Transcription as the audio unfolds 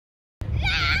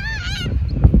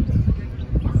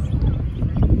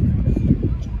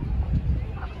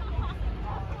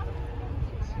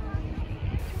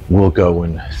We'll go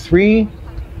in 3,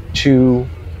 2,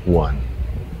 1.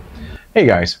 Hey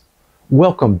guys,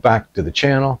 welcome back to the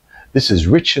channel. This is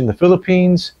Rich in the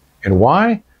Philippines. And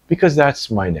why? Because that's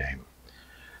my name.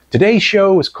 Today's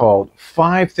show is called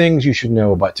 5 Things You Should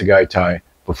Know About Tagaytay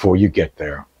Before You Get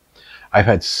There. I've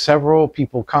had several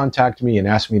people contact me and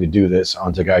ask me to do this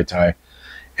on Tagatay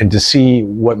and to see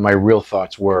what my real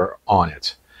thoughts were on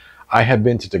it. I have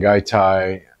been to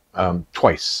Tagaytay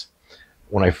twice.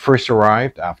 When I first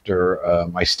arrived, after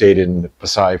I stayed in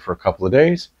Pasay for a couple of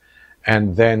days,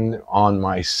 and then on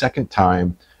my second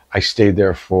time, I stayed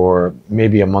there for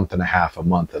maybe a month and a half, a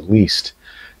month at least,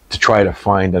 to try to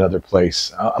find another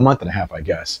place. A month and a half, I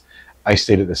guess. I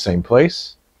stayed at the same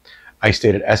place. I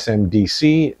stayed at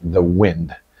SMDC, The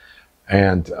Wind.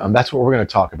 And that's what we're going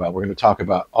to talk about. We're going to talk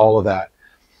about all of that.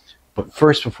 But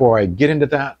first, before I get into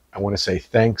that, I want to say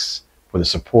thanks for the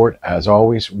support. As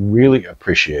always, really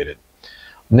appreciate it.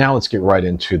 Now let's get right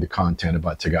into the content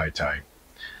about Tagaytay.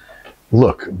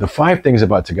 Look, the 5 things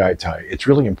about Tagaytay, it's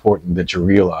really important that you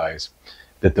realize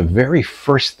that the very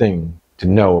first thing to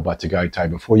know about Tagaytay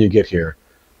before you get here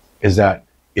is that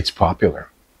it's popular.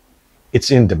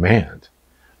 It's in demand.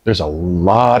 There's a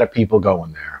lot of people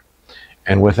going there.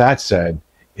 And with that said,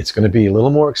 it's going to be a little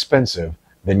more expensive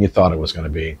than you thought it was going to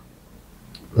be.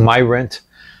 My rent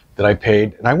that I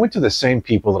paid, and I went to the same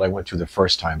people that I went to the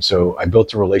first time, so I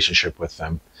built a relationship with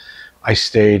them. I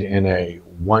stayed in I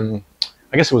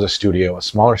guess it was a studio, a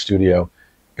smaller studio,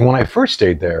 and when I first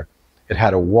stayed there, it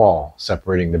had a wall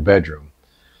separating the bedroom,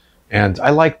 and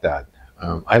I like that.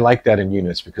 I like that in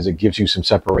units because it gives you some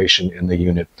separation in the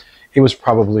unit. It was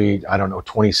probably, I don't know,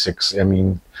 26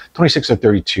 or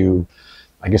 32,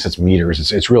 I guess it's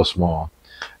meters, it's real small,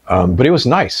 but it was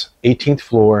nice. 18th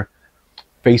floor,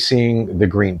 facing the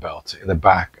greenbelt in the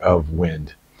back of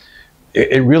Wind.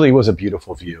 It really was a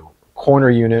beautiful view.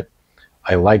 Corner unit,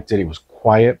 I liked it. It was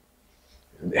quiet.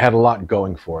 It had a lot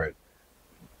going for it.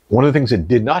 One of the things it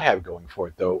did not have going for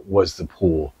it, though, was the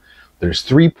pool. There's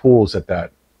 3 pools at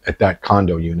that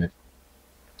condo unit,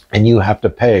 and you have to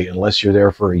pay, unless you're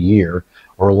there for a year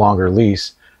or a longer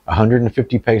lease,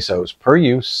 150 pesos per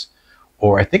use,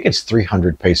 or I think it's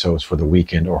 300 pesos for the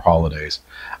weekend or holidays.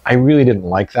 I really didn't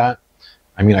like that.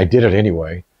 I mean, I did it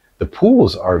anyway. The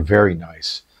pools are very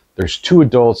nice. There's 2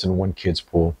 adults and 1 kid's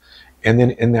pool. And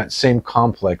then in that same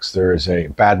complex, there's a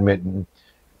badminton,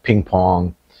 ping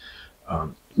pong.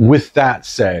 With that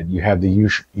said, you have the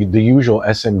usual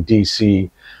SMDC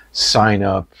sign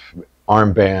up,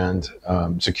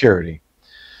 armband, security.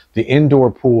 The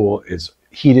indoor pool is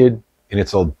heated and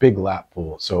it's a big lap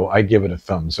pool. So I give it a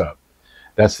thumbs up.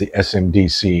 That's the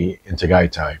SMDC in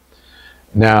Tagaytay.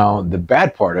 Now, the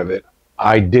bad part of it,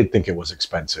 I did think it was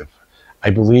expensive. I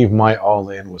believe my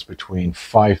all-in was between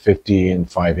 $550 and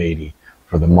 $580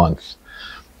 for the month.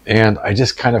 And I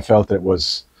just kind of felt that it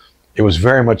was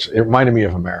very much, it reminded me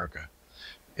of America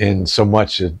in so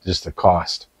much as just the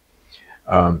cost.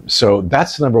 So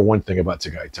that's the number one thing about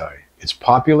Tagaytay. It's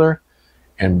popular,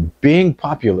 and being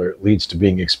popular leads to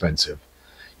being expensive.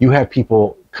 You have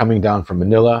people coming down from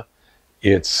Manila.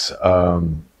 It's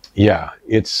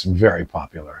very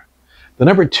popular. The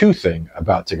number 2 thing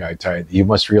about Tagaytay that you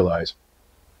must realize,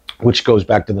 which goes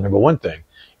back to the number 1 thing,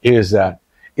 is that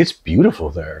it's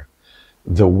beautiful there.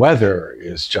 The weather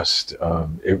is just,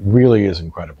 it really is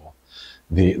incredible.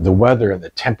 The weather and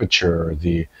the temperature,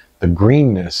 the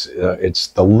greenness, it's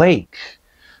the lake,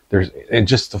 and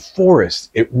just the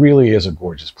forest. It really is a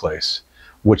gorgeous place,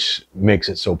 which makes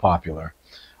it so popular.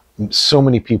 So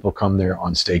many people come there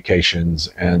on staycations,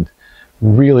 and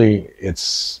really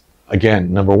it's,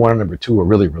 again, number 1 and number 2 are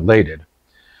really related.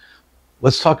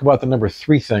 Let's talk about the number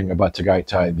 3 thing about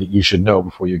Tagaytay that you should know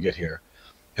before you get here,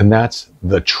 and that's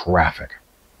the traffic.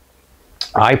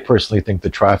 I personally think the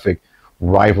traffic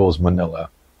rivals Manila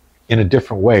in a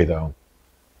different way, though.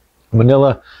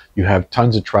 Manila, you have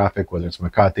tons of traffic, whether it's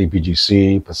Makati,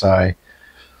 BGC, Pasay,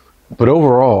 but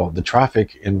overall, the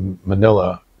traffic in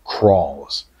Manila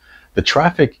crawls. The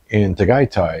traffic in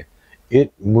Tagaytay,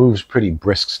 it moves pretty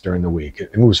brisk during the week.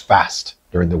 It moves fast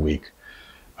during the week,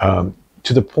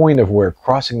 to the point of where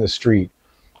crossing the street,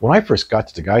 when I first got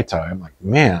to Tagaytay, I'm like,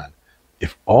 man,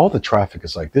 if all the traffic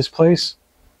is like this place,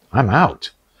 I'm out.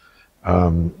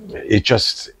 And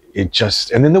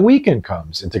then the weekend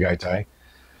comes in Tagaytay,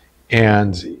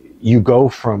 and you go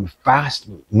from fast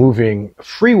moving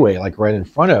freeway, like right in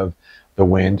front of the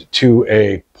Wind, to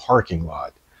a parking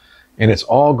lot. And it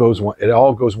all goes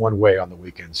one way on the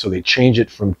weekend. So they change it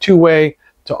from 2-way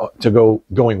to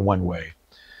going 1 way.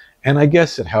 And I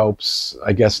guess it helps,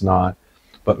 I guess not.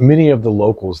 But many of the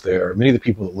locals there, many of the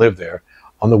people that live there,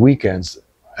 on the weekends,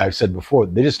 I've said before,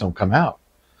 they just don't come out.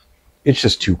 It's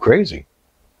just too crazy.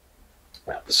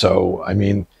 So, I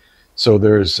mean, so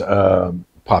there's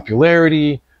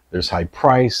popularity, there's high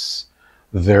price,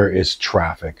 there is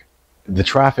traffic. The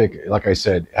traffic, like I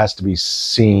said, has to be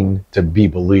seen to be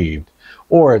believed,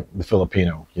 or the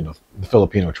Filipino, the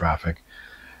Filipino traffic.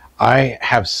 I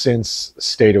have since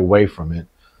stayed away from it.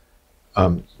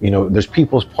 There's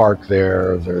People's Park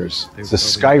there. There's the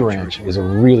Sky Ranch is a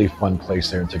really fun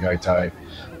place there in Tagaytay.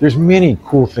 There's many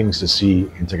cool things to see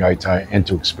in Tagaytay and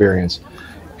to experience,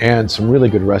 and some really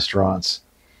good restaurants.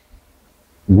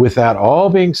 With that all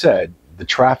being said, the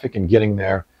traffic and getting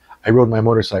there, I rode my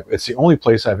motorcycle. It's the only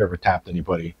place I've ever tapped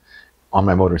anybody on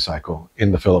my motorcycle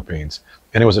in the Philippines,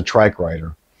 and it was a trike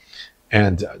rider.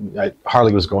 And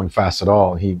Harley was going fast at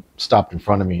all. He stopped in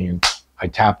front of me, and I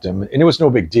tapped him, and it was no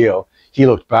big deal. He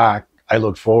looked back, I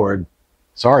looked forward.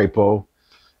 Sorry, Po.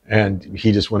 And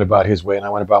he just went about his way, and I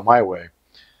went about my way.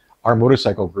 Our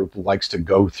motorcycle group likes to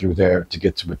go through there to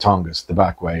get to Batangas, the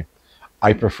back way.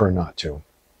 I prefer not to.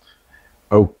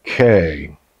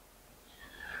 Okay.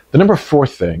 The number 4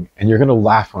 thing, and you're going to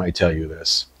laugh when I tell you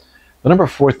this. The number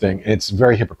 4 thing, and it's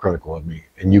very hypocritical of me,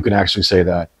 and you can actually say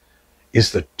that,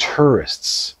 is the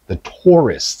tourists,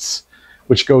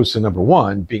 which goes to number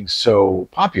 1, being so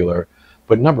popular.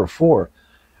 But number 4,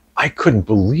 I couldn't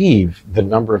believe the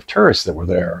number of tourists that were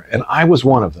there. And I was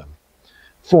one of them.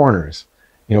 Foreigners,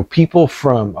 a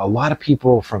lot of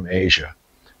people from Asia,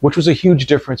 which was a huge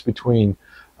difference between,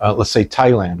 let's say,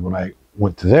 Thailand. When I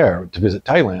went to visit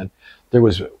Thailand, there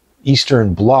was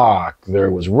Eastern Bloc,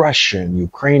 there was Russian,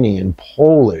 Ukrainian,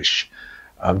 Polish,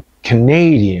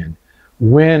 Canadian.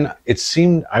 When it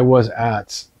seemed I was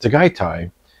at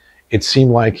Tagatay, it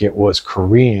seemed like it was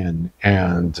Korean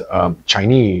and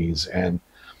Chinese, and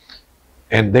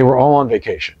they were all on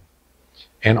vacation.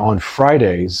 And on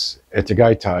Fridays at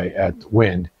Tagaytay at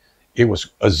Wind, it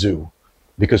was a zoo,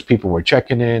 because people were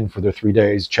checking in for their 3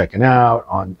 days, checking out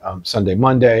on Sunday,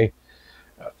 Monday.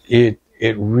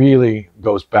 It really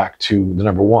goes back to the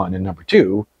number 1 and number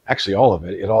 2. Actually, all of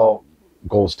it. It all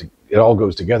goes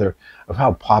together of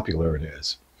how popular it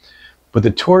is. But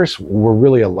the tourists were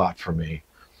really a lot for me.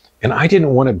 And I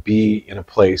didn't want to be in a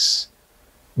place,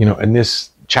 in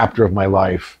this chapter of my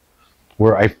life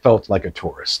where I felt like a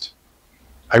tourist.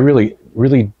 I really,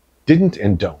 really didn't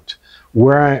and don't.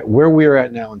 Where we are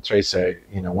at now in Tagaytay,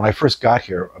 when I first got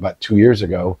here about 2 years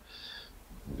ago,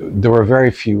 there were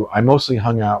very few. I mostly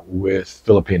hung out with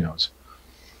Filipinos.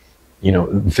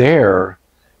 There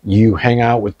you hang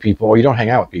out with people, or you don't hang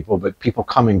out with people, but people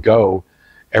come and go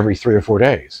every 3 or 4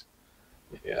 days.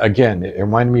 Again, it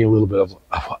reminded me a little bit of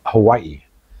Hawaii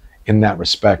in that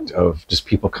respect of just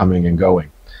people coming and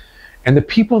going. And the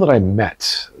people that I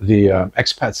met, the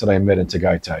expats that I met in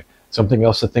Tagaytay, something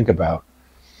else to think about,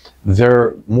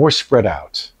 they're more spread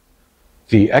out.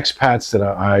 The expats that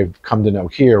I've come to know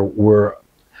here were,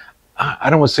 I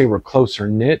don't want to say we're closer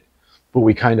knit, but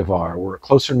we kind of are. We're a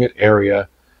closer knit area.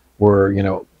 We're,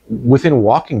 within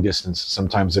walking distance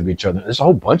sometimes of each other. There's a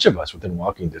whole bunch of us within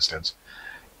walking distance.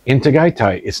 In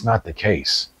Tagaytay, it's not the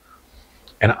case.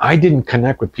 And I didn't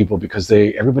connect with people because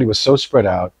everybody was so spread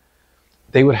out.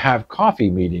 They would have coffee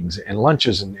meetings and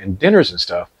lunches and dinners and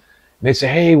stuff. And they'd say,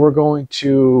 hey, we're going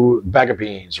to Bag of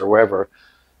Beans or wherever,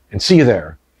 and see you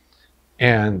there.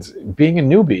 And being a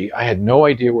newbie, I had no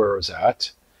idea where I was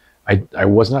at. I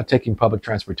was not taking public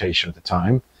transportation at the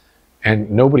time.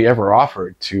 And nobody ever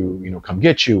offered to, come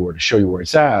get you or to show you where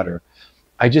it's at. Or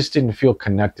I just didn't feel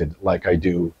connected like I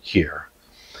do here.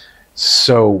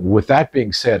 So with that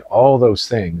being said, all those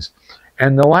things.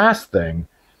 And the last thing,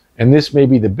 and this may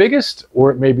be the biggest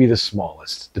or it may be the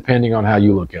smallest, depending on how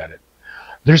you look at it.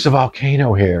 There's a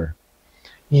volcano here.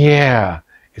 Yeah.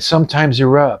 It sometimes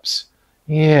erupts.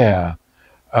 Yeah.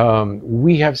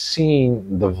 We have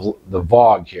seen the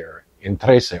VOG here in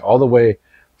Trece, all the way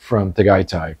from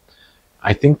Tagaytay.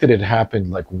 I think that it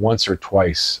happened like once or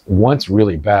twice, once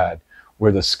really bad,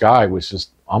 where the sky was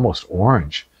just almost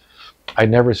orange. I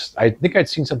think I'd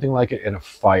seen something like it in a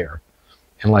fire,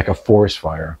 in like a forest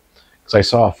fire. Because I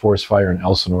saw a forest fire in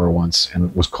Elsinore once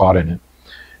and was caught in it.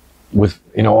 With,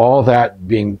 all that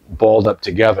being balled up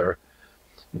together,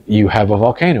 you have a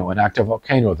volcano, an active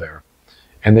volcano there.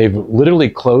 And they've literally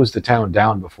closed the town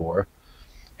down before.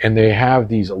 And they have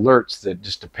these alerts that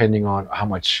just depending on how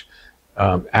much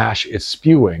ash it's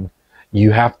spewing,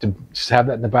 you have to just have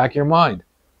that in the back of your mind.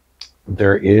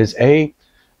 There is a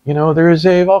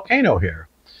volcano here.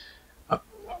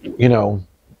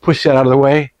 Push that out of the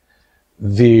way.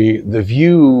 The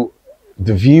view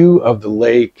of the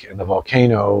lake and the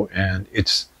volcano, and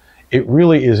it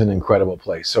really is an incredible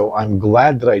place. So I'm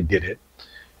glad that I did it,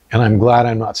 and I'm glad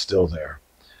I'm not still there.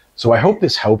 So I hope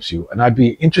this helps you, and I'd be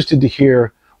interested to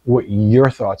hear what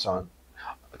your thoughts on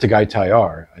Tagatay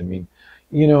are. I mean,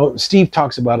 you know, Steve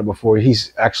talks about it before.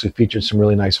 He's actually featured some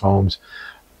really nice homes.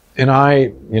 And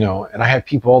I have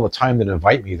people all the time that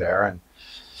invite me there. And,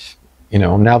 you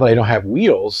know, now that I don't have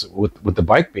wheels with the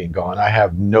bike being gone, I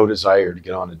have no desire to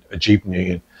get on a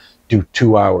jeepney and do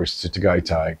 2 hours to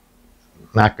Tagaytay.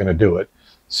 Not going to do it.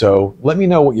 So let me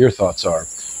know what your thoughts are.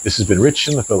 This has been Rich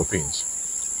in the Philippines.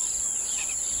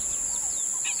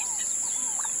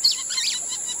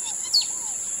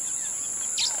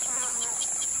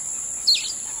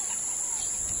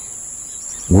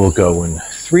 We'll go in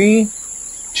 3,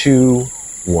 2,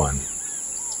 1.